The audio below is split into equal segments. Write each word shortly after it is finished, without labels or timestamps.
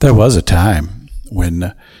There was a time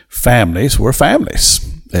when families were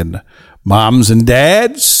families, and moms and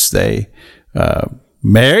dads, they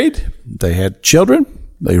married, they had children,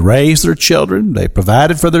 they raised their children, they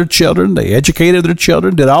provided for their children, they educated their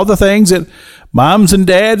children, did all the things that moms and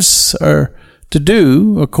dads are to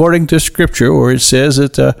do according to Scripture, where it says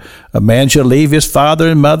that a man shall leave his father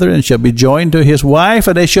and mother and shall be joined to his wife,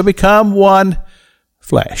 and they shall become one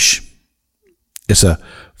flesh. It's a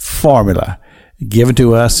formula given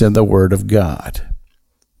to us in the Word of God.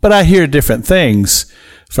 But I hear different things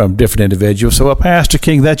from different individuals. So, well, Pastor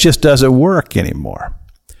King, that just doesn't work anymore.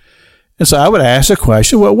 And so I would ask the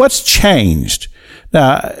question, well, what's changed?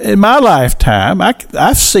 Now, in my lifetime,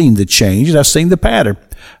 I've seen the change, and I've seen the pattern.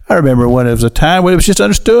 I remember when it was a time when it was just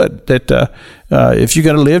understood that if you're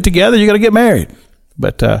going to live together, you're going to get married.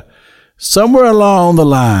 But somewhere along the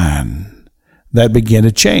line, that began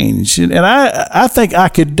to change. And I think I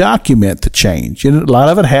could document the change. A lot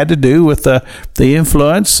of it had to do with the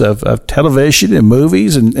influence of television and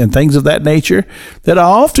movies and things of that nature that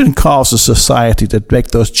often causes society to make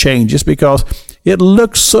those changes because it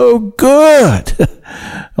looks so good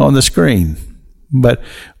on the screen. But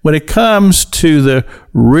when it comes to the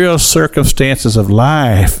real circumstances of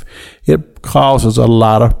life, it causes a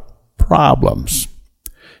lot of problems.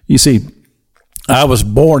 You see, I was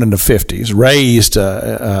born in the 50s, raised,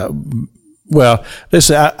 I'm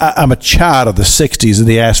a child of the 60s in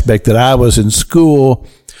the aspect that I was in school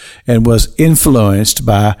and was influenced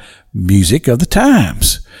by music of the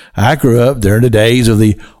times. I grew up during the days of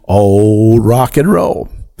the old rock and roll.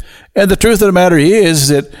 And the truth of the matter is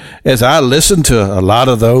that as I listened to a lot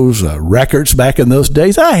of those records back in those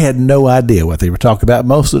days, I had no idea what they were talking about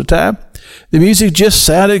most of the time. The music just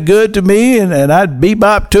sounded good to me, and I'd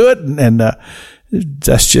bebop to it, and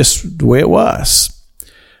that's just the way it was.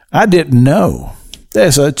 I didn't know.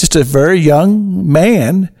 There's just a very young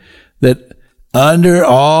man that under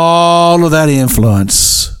all of that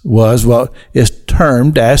influence was what is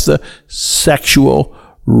termed as the sexual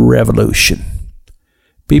revolution.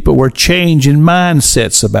 People were changing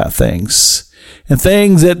mindsets about things, and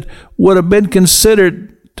things that would have been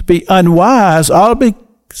considered to be unwise all of a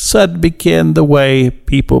sudden became the way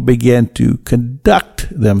people began to conduct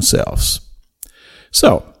themselves.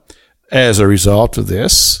 So, as a result of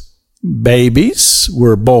this, babies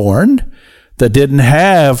were born that didn't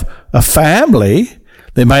have a family.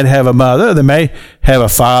 They might have a mother, they may have a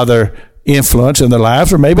father influence in their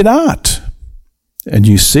lives, or maybe not. And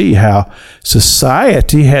you see how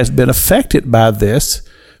society has been affected by this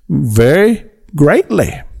very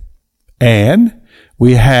greatly. And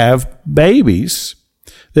we have babies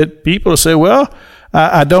that people say, well,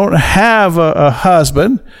 I don't have a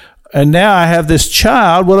husband, and now I have this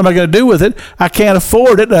child. What am I going to do with it? I can't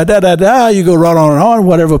afford it. You go right on and on,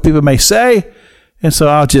 whatever people may say. And so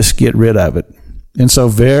I'll just get rid of it. And so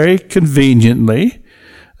very conveniently,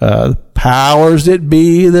 powers that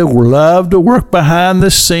be that love to work behind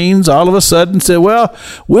the scenes all of a sudden say, well,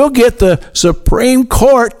 we'll get the Supreme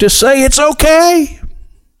Court to say it's okay.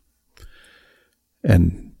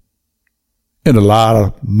 And in a lot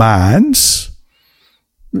of minds,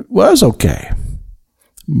 it was okay.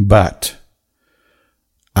 But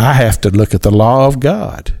I have to look at the law of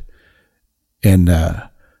God. And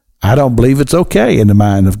I don't believe it's okay in the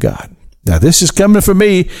mind of God. Now, this is coming from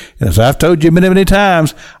me, and as I've told you many, many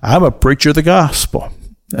times, I'm a preacher of the gospel.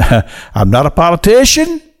 I'm not a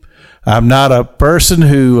politician. I'm not a person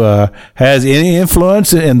who has any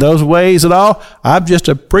influence in those ways at all. I'm just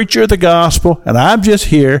a preacher of the gospel, and I'm just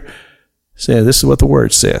here saying this is what the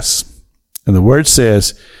Word says. And the Word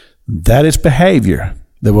says that is behavior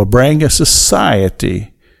that will bring a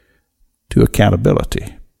society to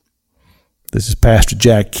accountability. This is Pastor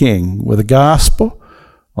Jack King with the gospel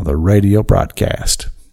on the radio broadcast.